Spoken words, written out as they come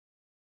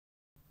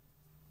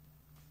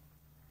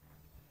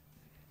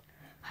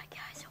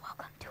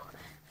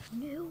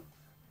new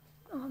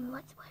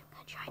Let's Play I'm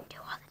gonna try and do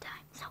all the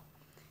time. So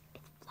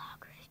it's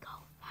Vloggers Go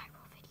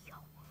Viral Video.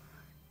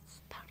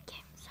 It's about a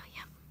game. So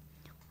yeah,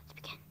 let's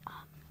begin.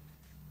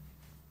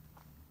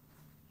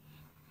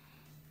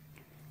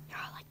 You're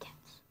all like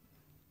this.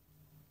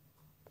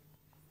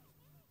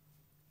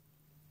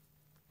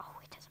 Oh,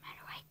 it doesn't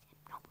matter, right?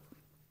 Nope.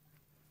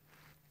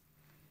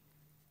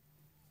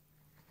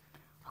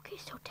 Okay,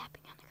 so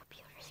tapping on the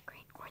computer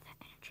screen or the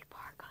energy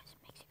bar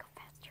makes it go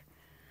faster.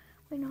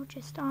 Wait, no,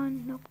 just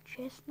on. Nope,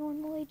 just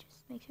normally,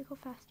 just makes it go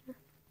faster.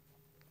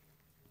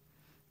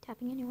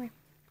 Tapping anywhere.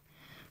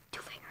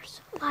 2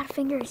 fingers. A lot of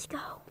fingers.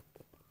 Go.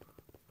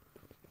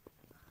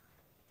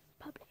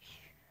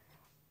 Publish.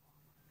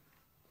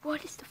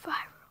 What is the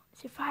viral?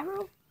 Is it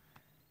viral?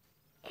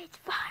 It's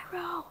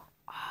viral.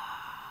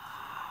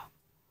 Oh.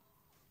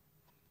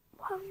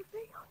 Wow, your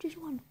video just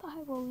went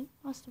viral. You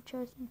must have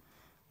chosen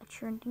a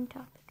trending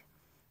topic.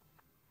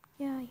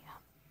 Yeah.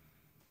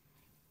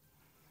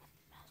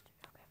 Master,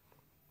 okay.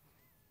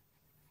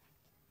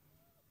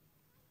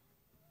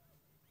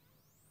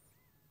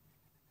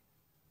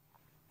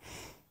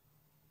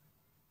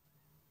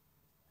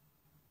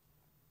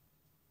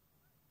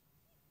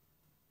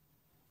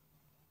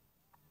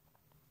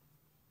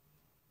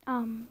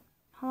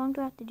 How long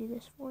do I have to do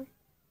this for?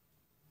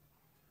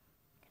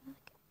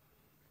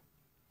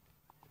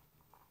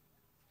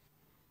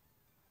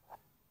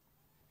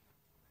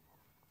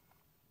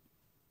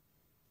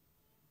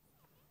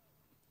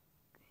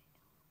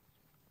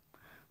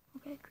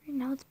 Okay, great.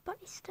 Now let's buy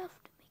stuff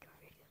to make our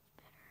videos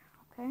better.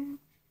 Okay.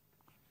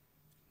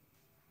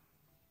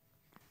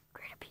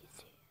 Create a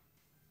PC.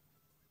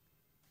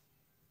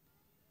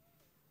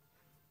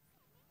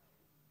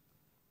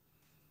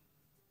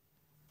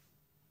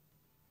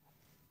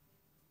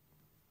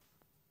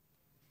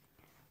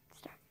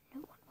 Start a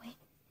new one. Wait.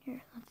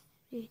 Here, let's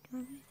see. Do I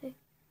have anything?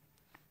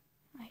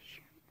 I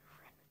share a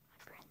friend with my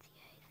friends.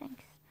 Yay,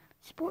 thanks.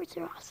 Sports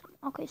are awesome.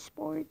 Okay,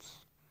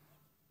 sports.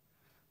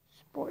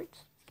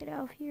 Let's get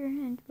out of here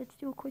and let's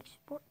do a quick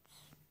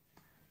sports.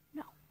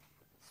 No.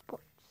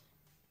 Sports.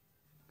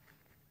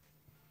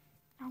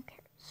 I don't care.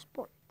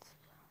 Sports.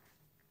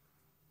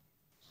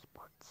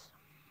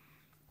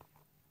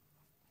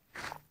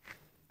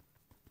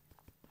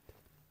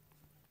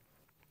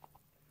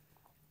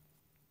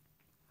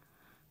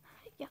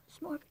 Yeah,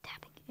 it's more of a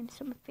tapping game,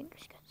 so my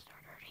fingers gonna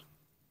start hurting.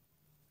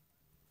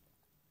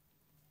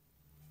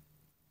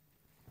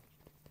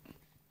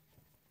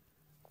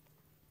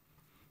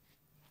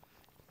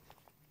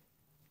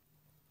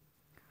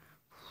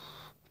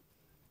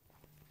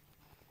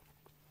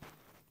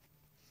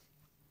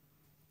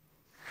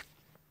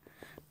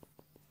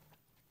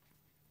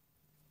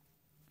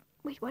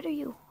 Wait, what are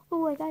you?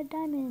 Oh, I got a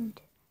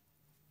diamond.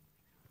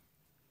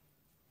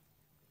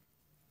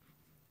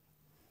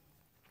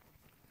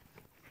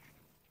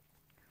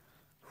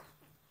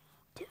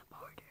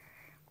 Teleporter.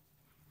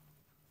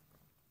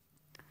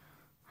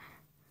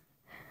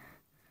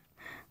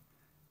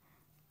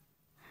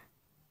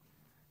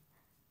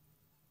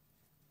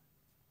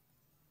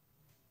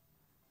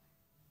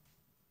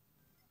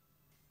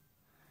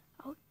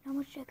 Oh, how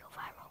much did I go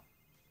viral?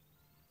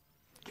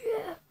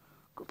 Yeah,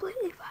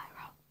 completely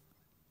viral.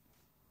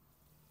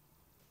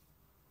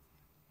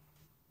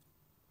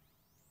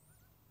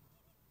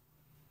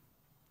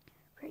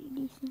 Pretty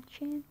decent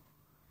channel.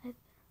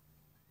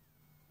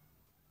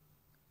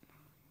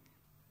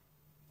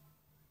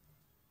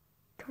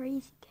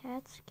 Crazy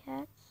cats,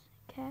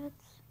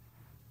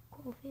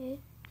 COVID,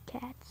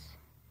 cats.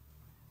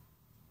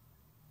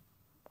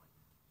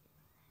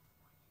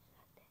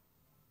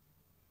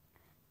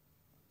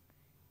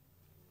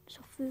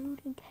 So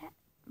food and cat,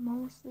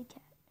 mostly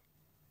cat.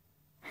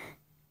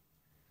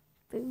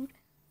 Food.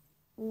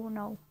 Oh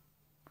no.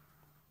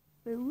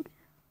 Food.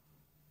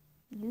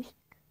 Music.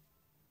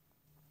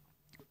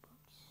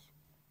 Books.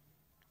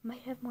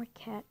 Might have more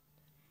cat.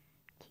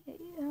 I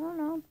don't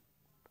know.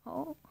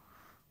 Oh,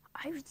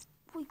 I was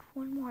like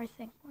one more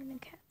thing more than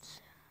cats.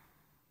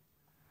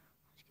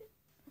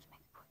 Let's make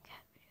a quick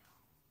cat video.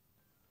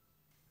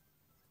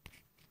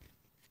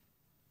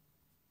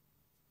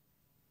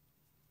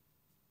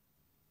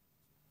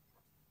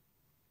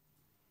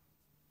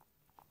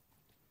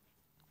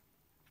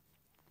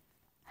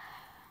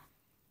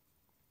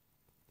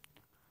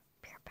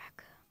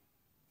 Bareback.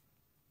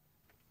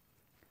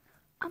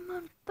 I'm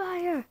on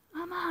fire!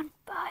 I'm on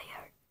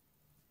fire!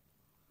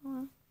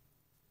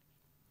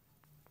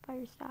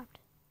 Fire stopped.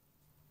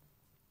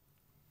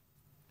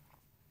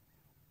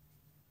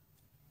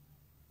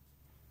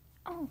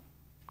 Oh,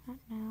 not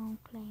now,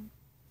 claim.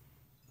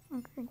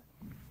 Okay.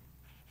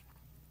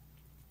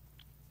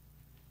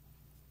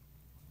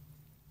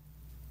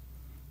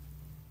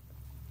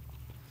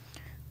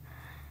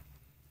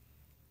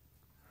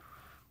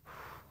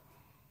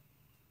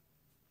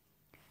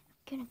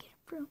 Gonna get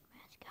a fruit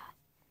mascot.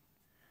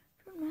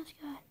 Fruit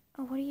mascot.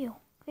 Oh, what are you?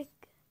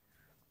 Click.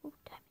 Oh,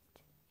 diamond.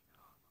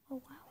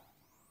 Oh, wow.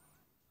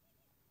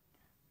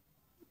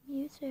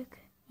 Music.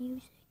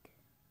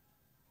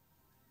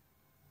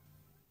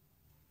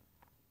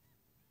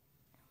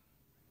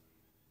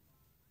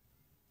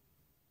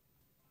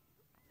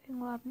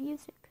 playing loud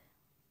music.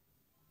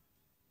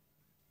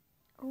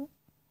 Oh.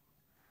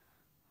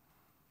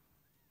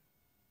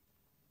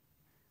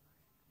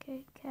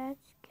 Okay,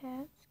 cats,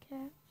 cats,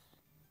 cats.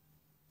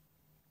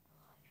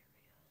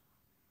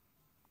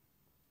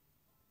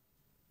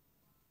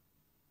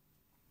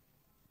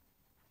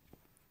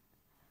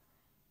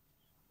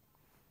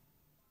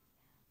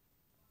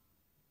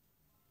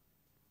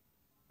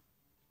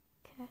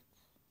 Cats.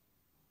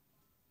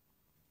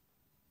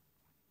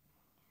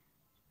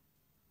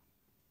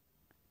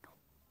 So,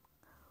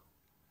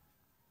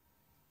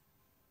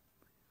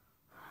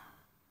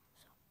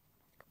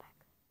 let's go back.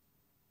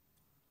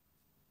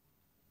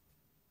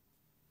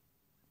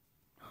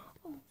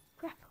 Oh,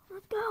 crap.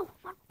 Let's go.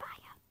 I'm on fire.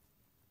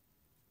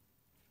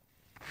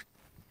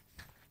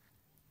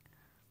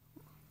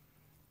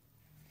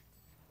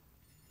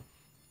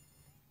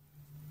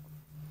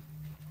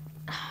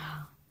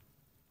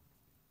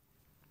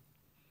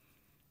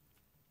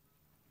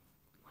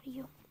 What are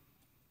you?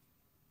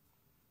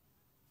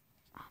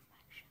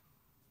 Actually.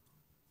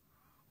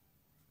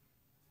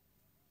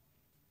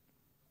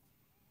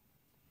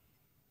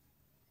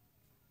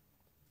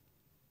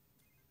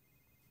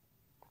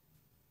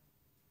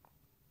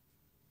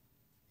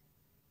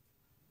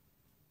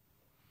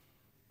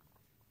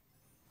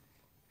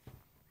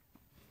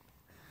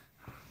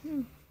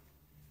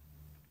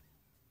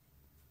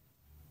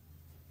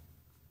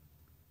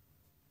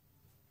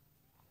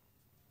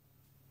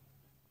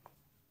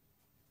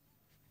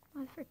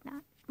 I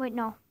forgot. Wait,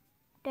 no.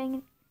 Dang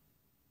it.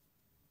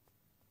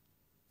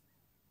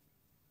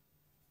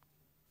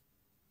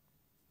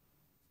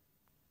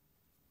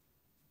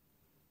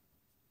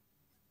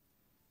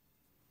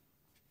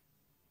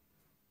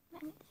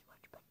 I need this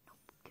watch, but nope.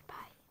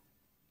 Goodbye.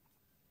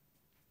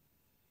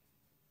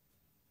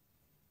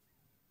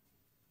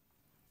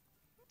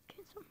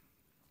 Okay, so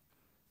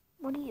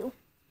what are you?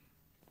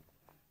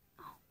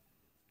 Oh,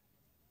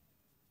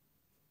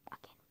 I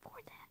can't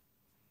afford that.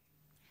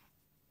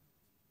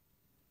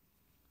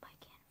 I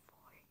can't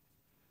afford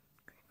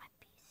my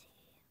PC.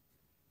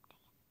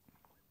 Dang it.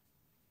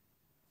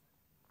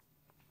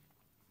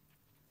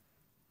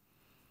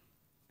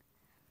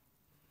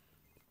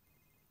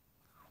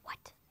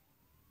 What?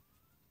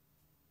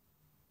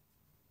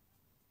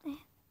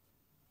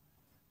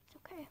 It's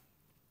okay.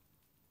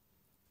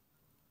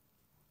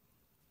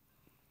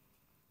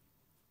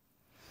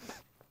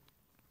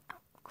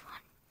 Oh, come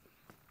on.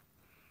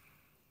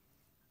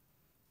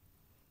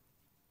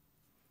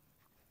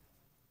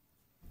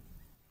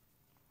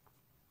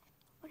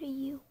 What are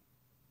you?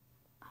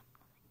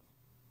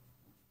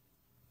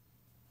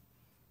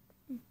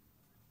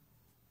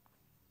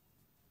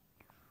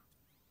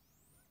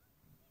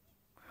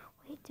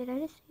 Wait, did I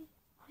just see?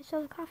 I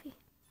saw the coffee.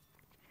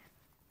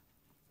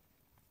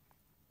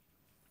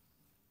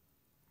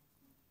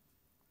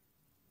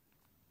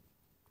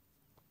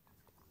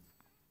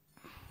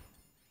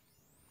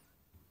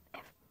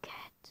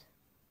 Cat.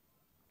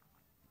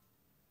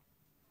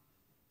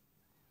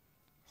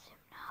 Sim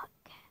not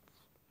cats.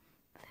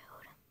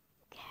 Food.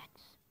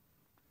 Cats.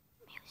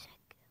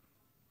 Music.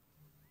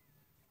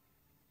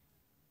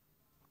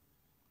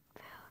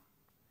 Food.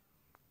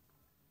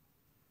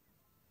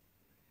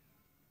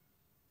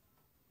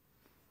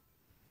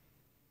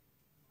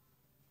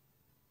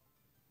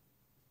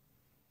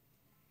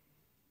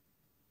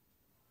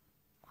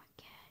 More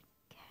cat.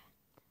 Cat.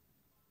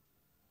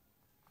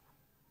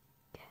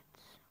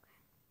 Cats. Okay.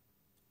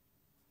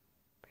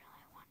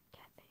 Really want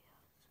cat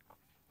videos.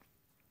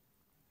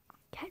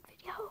 Cat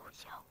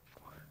videos, yo.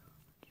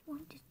 Just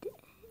want this to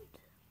end.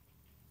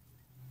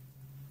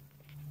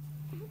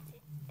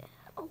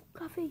 Oh,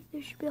 coffee.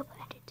 There should be a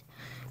edit.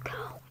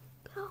 Go.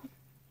 Go.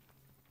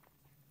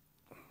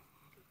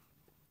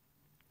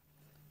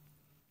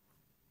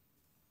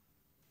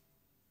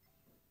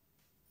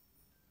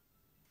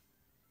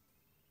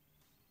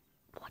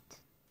 What?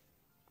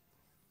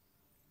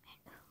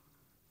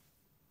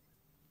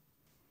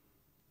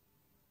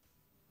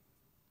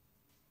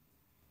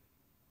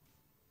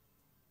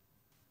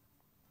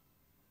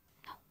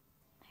 No.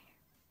 Later.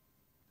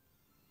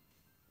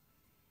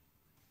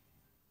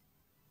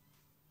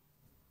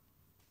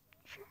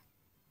 Sure.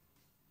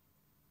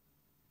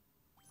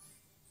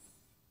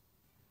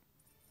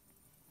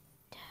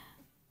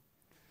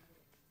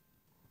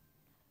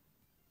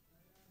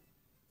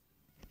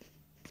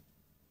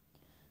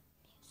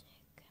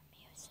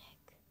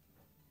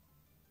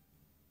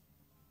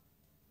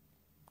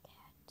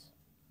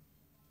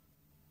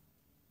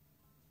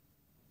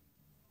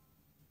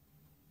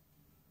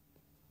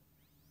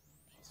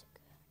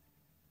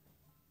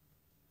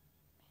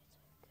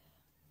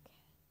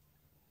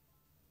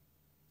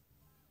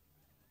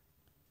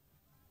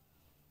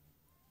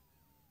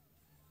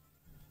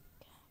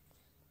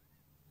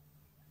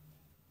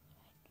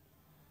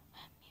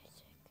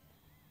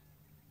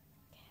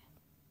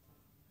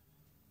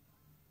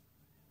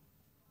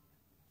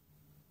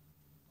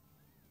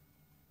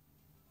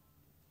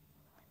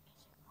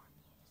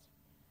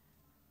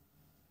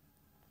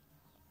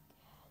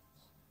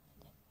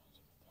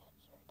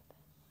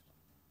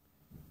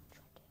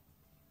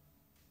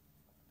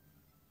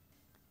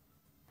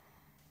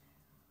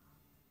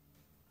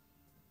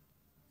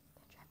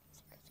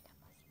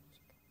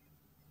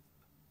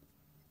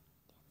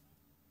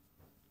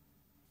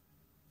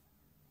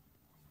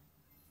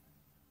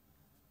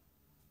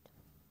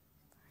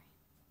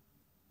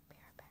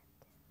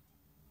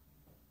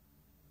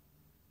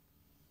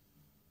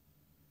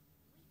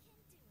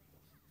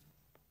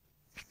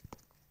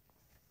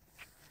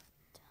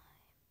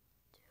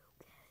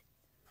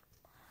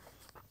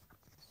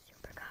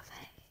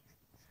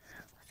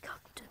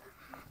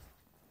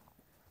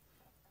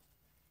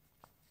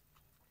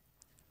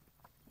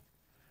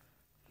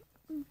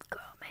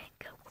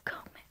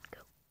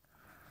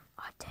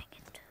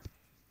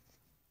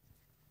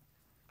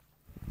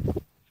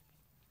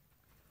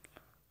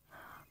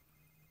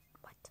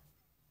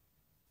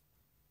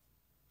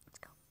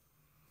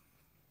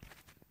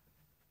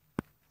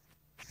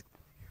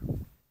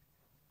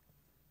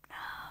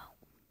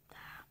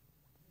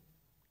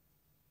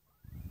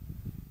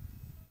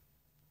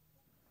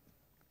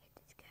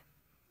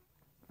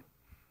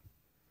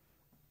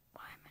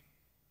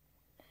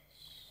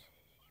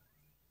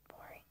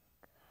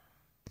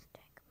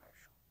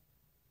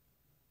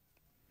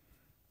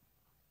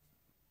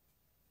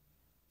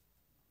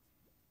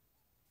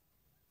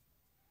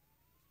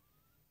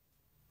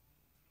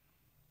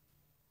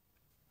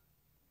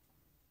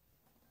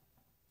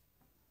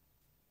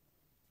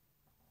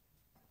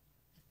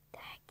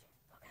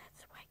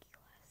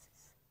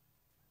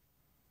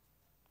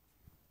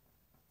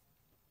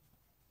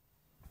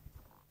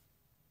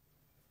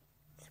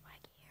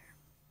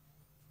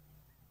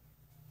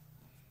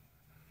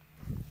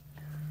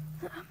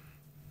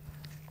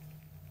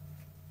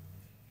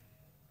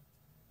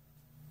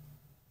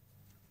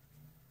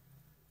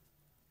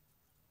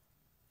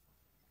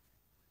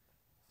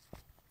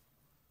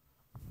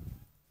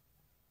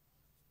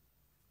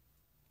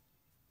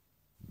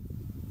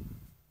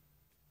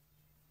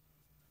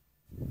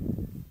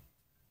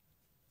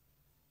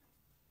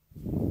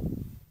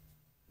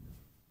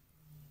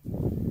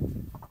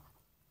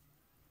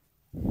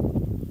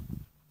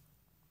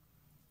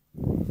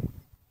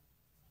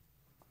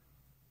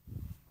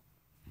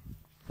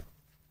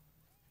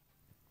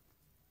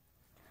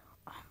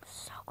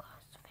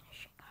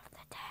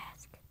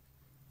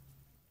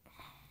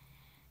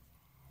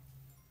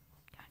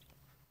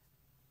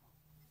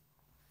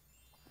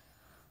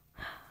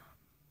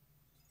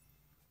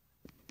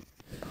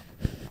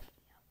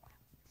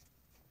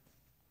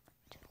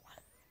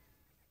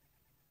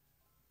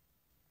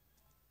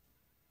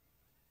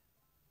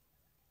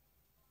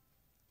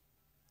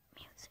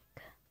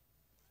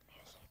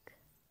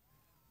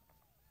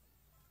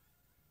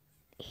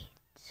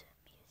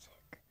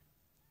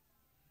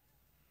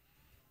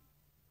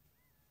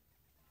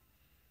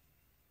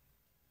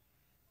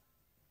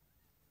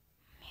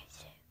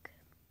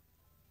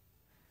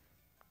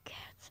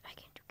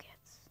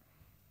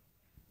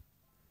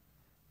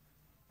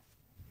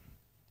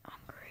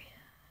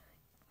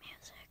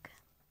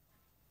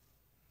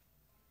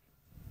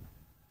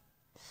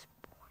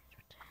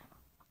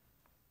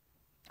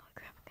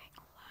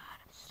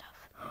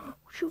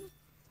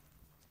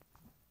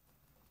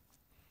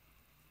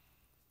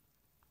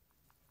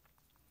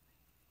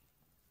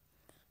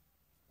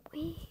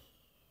 We.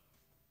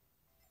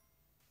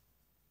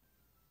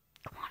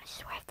 Come on, I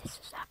swear this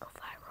does not go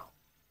viral.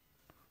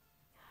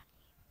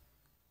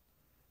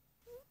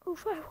 Ooh,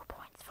 viral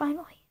points,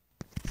 finally.